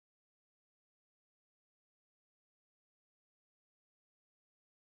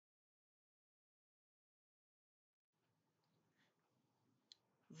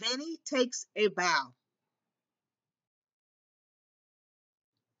Vinnie Takes a Bow.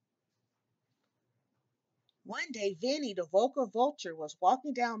 One day, Vinnie, the vocal vulture, was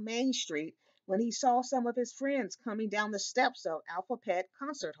walking down Main Street when he saw some of his friends coming down the steps of Alpha Pet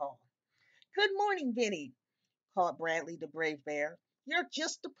Concert Hall. Good morning, Vinnie, called Bradley the brave bear. You're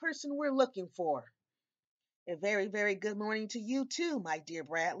just the person we're looking for. A very, very good morning to you, too, my dear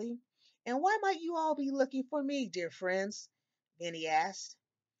Bradley. And why might you all be looking for me, dear friends? Vinnie asked.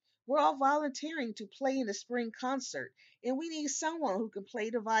 We're all volunteering to play in the spring concert, and we need someone who can play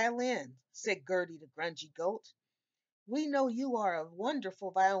the violin, said Gertie the grungy goat. We know you are a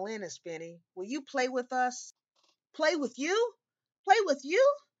wonderful violinist, Benny. Will you play with us? Play with you? Play with you?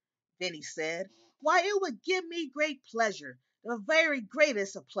 Benny said. Why, it would give me great pleasure, the very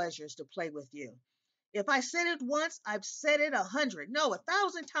greatest of pleasures to play with you. If I said it once, I've said it 100, no,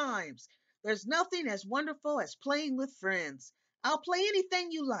 1,000 times. There's nothing as wonderful as playing with friends. I'll play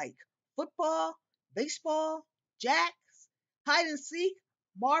anything you like. Football, baseball, jacks, hide and seek,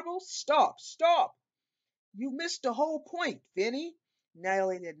 marbles. Stop. You missed the whole point, Vinny,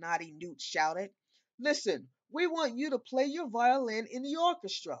 Nellie the naughty newt shouted. Listen, we want you to play your violin in the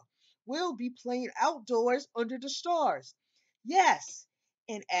orchestra. We'll be playing outdoors under the stars. Yes,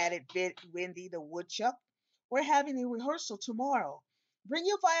 and added Wendy the woodchuck. We're having a rehearsal tomorrow. Bring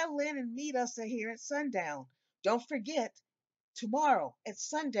your violin and meet us here at sundown. Don't forget, tomorrow at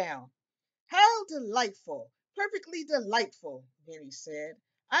sundown. How delightful! Perfectly delightful, Vinny said.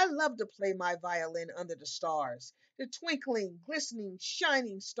 I love to play my violin under the stars, the twinkling, glistening,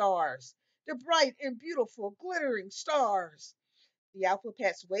 shining stars, the bright and beautiful, glittering stars. The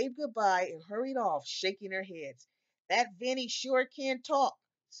Alphabets waved goodbye and hurried off, shaking their heads. That Vinny sure can talk,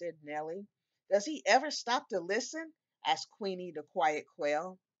 said Nellie. Does he ever stop to listen? Asked Queenie the quiet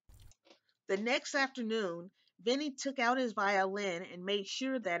quail. The next afternoon, Vinny took out his violin and made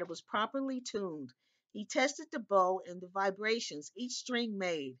sure that it was properly tuned. He tested the bow and the vibrations each string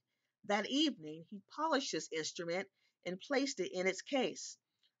made. That evening, he polished his instrument and placed it in its case.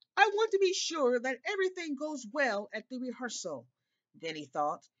 I want to be sure that everything goes well at the rehearsal, Vinny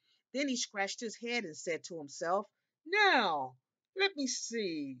thought. Then he scratched his head and said to himself, Now, let me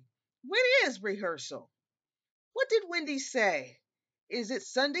see. When is rehearsal? What did Wendy say? Is it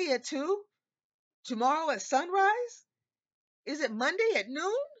Sunday at 2? Tomorrow at sunrise? Is it Monday at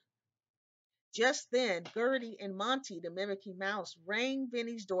noon? Just then, Gertie and Monty, the mimicking mouse, rang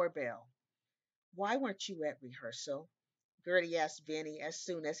Vinny's doorbell. Why weren't you at rehearsal? Gertie asked Vinny as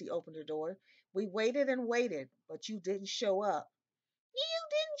soon as he opened the door. We waited and waited, but you didn't show up. You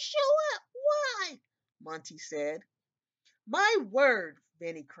didn't show up? Why? Monty said. My word,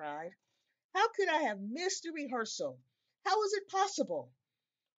 Vinny cried. How could I have missed the rehearsal? How was it possible?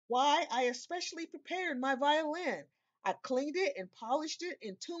 Why, I especially prepared my violin. I cleaned it and polished it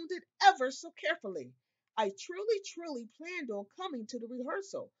and tuned it ever so carefully. I truly planned on coming to the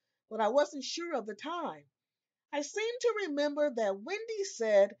rehearsal, but I wasn't sure of the time. I seem to remember that Wendy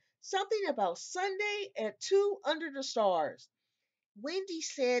said something about Sunday at 2 under the stars. Wendy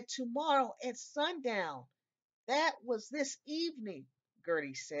said tomorrow at sundown. That was this evening,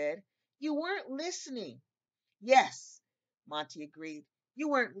 Gertie said. You weren't listening. Yes, Monty agreed. You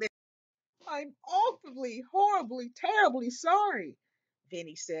weren't listening. I'm awfully, horribly, terribly sorry,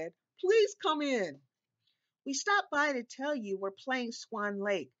 Vinny said. Please come in. We stopped by to tell you we're playing Swan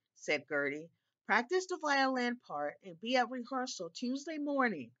Lake, said Gertie. Practice the violin part and be at rehearsal Tuesday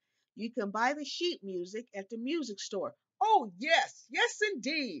morning. You can buy the sheet music at the music store. Oh, yes,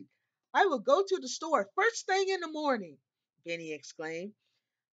 indeed. I will go to the store first thing in the morning, Vinny exclaimed.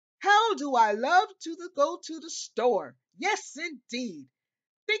 How do I love go to the store? Yes, indeed.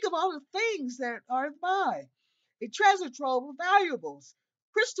 Think of all the things that are by. A treasure trove of valuables,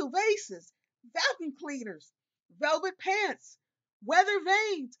 crystal vases, vacuum cleaners, velvet pants, weather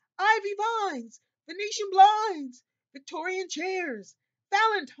vanes, ivy vines, Venetian blinds, Victorian chairs,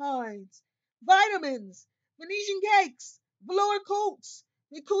 valentines, vitamins, Venetian cakes, velour coats,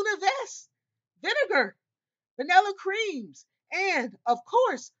 Vicuna vests, vinegar, vanilla creams, and, of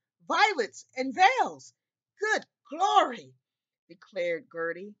course, violets and veils. Good glory! Declared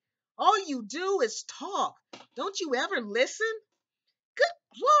Gertie. All you do is talk. Don't you ever listen?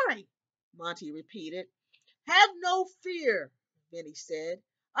 Good glory, Monty repeated. Have no fear, Vinny said.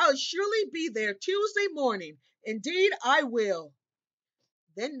 I'll surely be there Tuesday morning. Indeed, I will.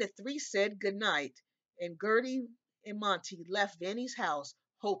 Then the three said good night, and Gertie and Monty left Vinny's house,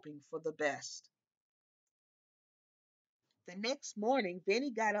 hoping for the best. The next morning,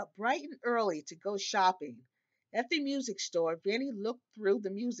 Vinny got up bright and early to go shopping. At the music store, Vinny looked through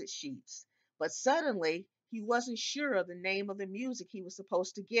the music sheets, but suddenly He wasn't sure of the name of the music he was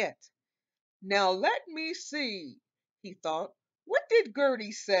supposed to get. Now let me see, he thought. What did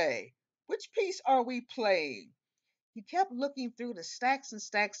Gertie say? Which piece are we playing? He kept looking through the stacks and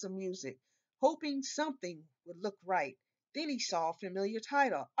stacks of music, hoping something would look right. Then he saw a familiar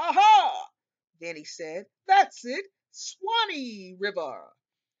title. Aha! Then he said, That's it, Swanee River.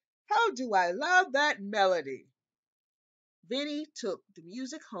 How do I love that melody? Vinny took the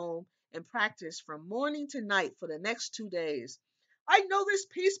music home and practiced from morning to night for the next 2 days. I know this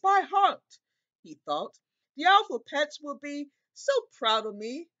piece by heart, he thought. The Alpha Pets will be so proud of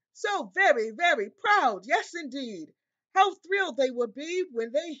me. So very, very proud. Yes, indeed. How thrilled they will be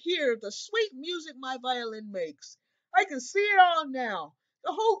when they hear the sweet music my violin makes. I can see it all now.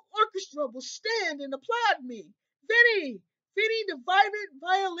 The whole orchestra will stand and applaud me. Vinny! Vinny the vibrant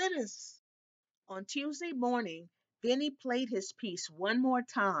violinist! On Tuesday morning, Benny played his piece one more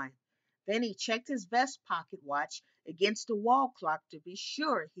time. Then he checked his vest pocket watch against the wall clock to be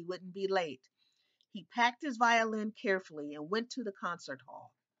sure he wouldn't be late. He packed his violin carefully and went to the concert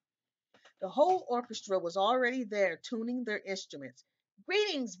hall. The whole orchestra was already there tuning their instruments.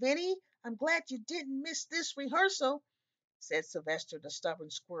 Greetings, Benny. I'm glad you didn't miss this rehearsal, said Sylvester the stubborn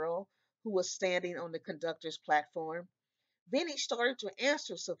squirrel, who was standing on the conductor's platform. Vinny started to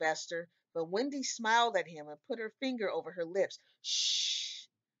answer Sylvester, but Wendy smiled at him and put her finger over her lips. Shh,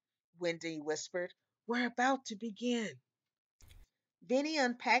 Wendy whispered. We're about to begin. Vinny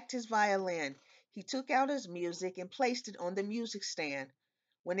unpacked his violin. He took out his music and placed it on the music stand.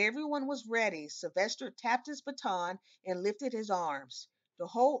 When everyone was ready, Sylvester tapped his baton and lifted his arms. The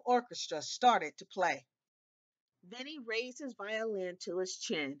whole orchestra started to play. Then he raised his violin to his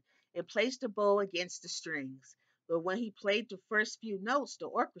chin and placed the bow against the strings. But when he played the first few notes, the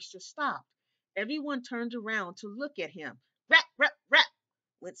orchestra stopped. Everyone turned around to look at him. Rap, rap, rap,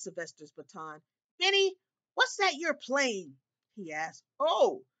 went Sylvester's baton. Benny, what's that you're playing? He asked.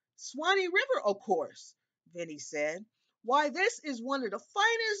 Oh, Swanee River, of course, Vinny said. Why, this is one of the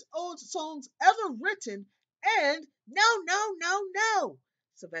finest old songs ever written. And no, no, no, no,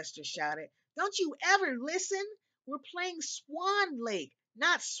 Sylvester shouted. Don't you ever listen? We're playing Swan Lake,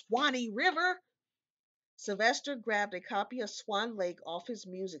 not Swanee River. Sylvester grabbed a copy of Swan Lake off his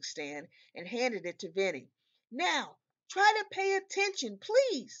music stand and handed it to Vinny. Now, try to pay attention,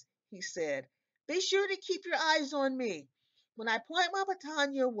 please, he said. Be sure to keep your eyes on me. When I point my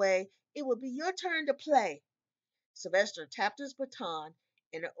baton your way, it will be your turn to play. Sylvester tapped his baton,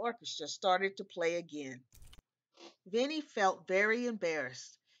 and the orchestra started to play again. Vinny felt very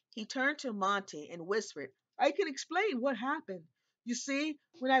embarrassed. He turned to Monty and whispered, I can explain what happened. You see,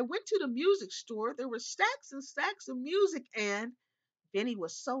 when I went to the music store, there were stacks and stacks of music, and Vinny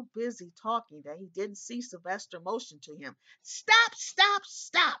was so busy talking that he didn't see Sylvester motion to him. Stop, stop,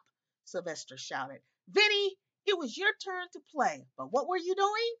 stop, Sylvester shouted. Vinny, it was your turn to play, but what were you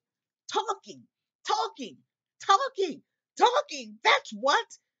doing? Talking, talking, talking, talking. That's what.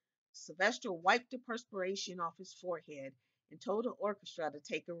 Sylvester wiped the perspiration off his forehead and told the orchestra to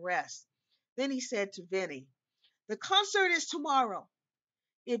take a rest. Then he said to Vinny, The concert is tomorrow.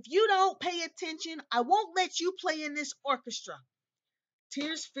 If you don't pay attention, I won't let you play in this orchestra.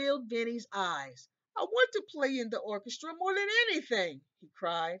 Tears filled Vinny's eyes. I want to play in the orchestra more than anything, he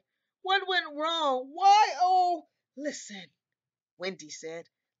cried. What went wrong? Why? Oh, listen, Wendy said.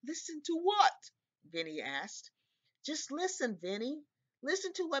 Listen to what? Vinny asked. Just listen, Vinny.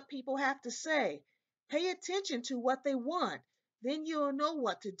 Listen to what people have to say. Pay attention to what they want. Then you'll know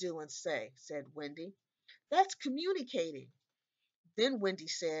what to do and say, said Wendy. That's communicating. Then Wendy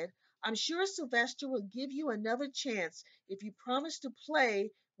said, I'm sure Sylvester will give you another chance if you promise to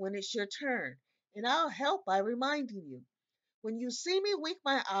play when it's your turn, and I'll help by reminding you. When you see me wink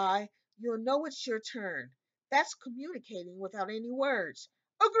my eye, you'll know it's your turn. That's communicating without any words.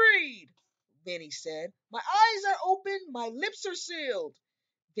 Agreed, Vinny said. My eyes are open, my lips are sealed.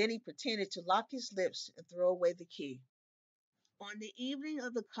 Vinny pretended to lock his lips and throw away the key. On the evening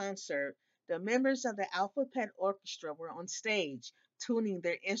of the concert, the members of the Alphabet Orchestra were on stage, tuning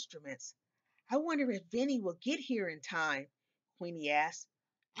their instruments. I wonder if Vinny will get here in time, Queenie asked.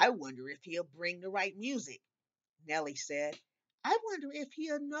 I wonder if he'll bring the right music, Nellie said. I wonder if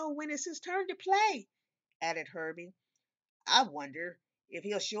he'll know when it's his turn to play, added Herbie. I wonder if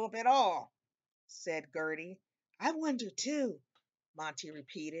he'll show up at all, said Gertie. I wonder too, Monty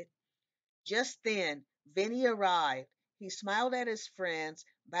repeated. Just then, Vinny arrived. He smiled at his friends,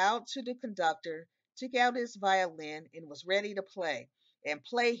 bowed to the conductor, took out his violin, and was ready to play. And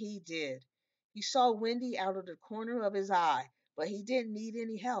play he did. He saw Wendy out of the corner of his eye, but he didn't need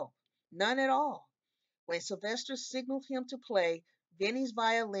any help. None at all. When Sylvester signaled him to play, Vinny's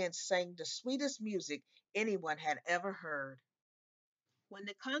violin sang the sweetest music anyone had ever heard. When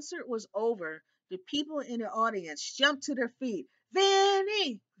the concert was over, the people in the audience jumped to their feet.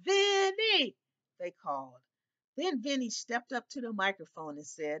 Vinny! Vinny! They called. Then Vinny stepped up to the microphone and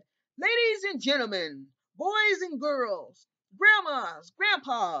said, Ladies and gentlemen, boys and girls, grandmas,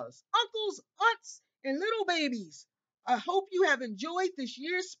 grandpas, uncles, aunts, and little babies, I hope you have enjoyed this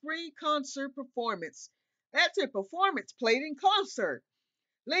year's spring concert performance. That's a performance played in concert.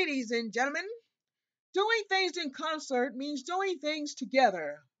 Ladies and gentlemen, doing things in concert means doing things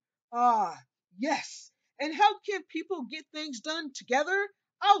together. Ah, yes. And how can people get things done together?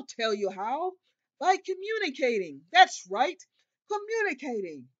 I'll tell you how. By communicating. That's right.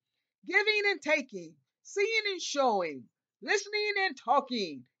 Communicating. Giving and taking. Seeing and showing. Listening and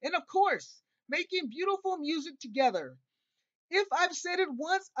talking. And of course, making beautiful music together. If I've said it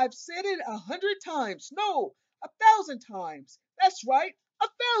once, I've said it 100 times. No, 1,000 times. That's right,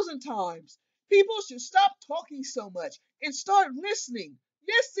 1,000 times. People should stop talking so much and start listening.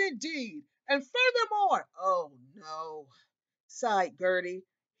 Yes, indeed. And furthermore, oh no, sighed Gertie.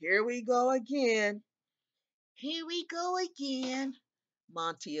 Here we go again. Here we go again,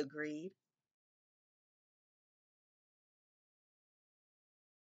 Monty agreed.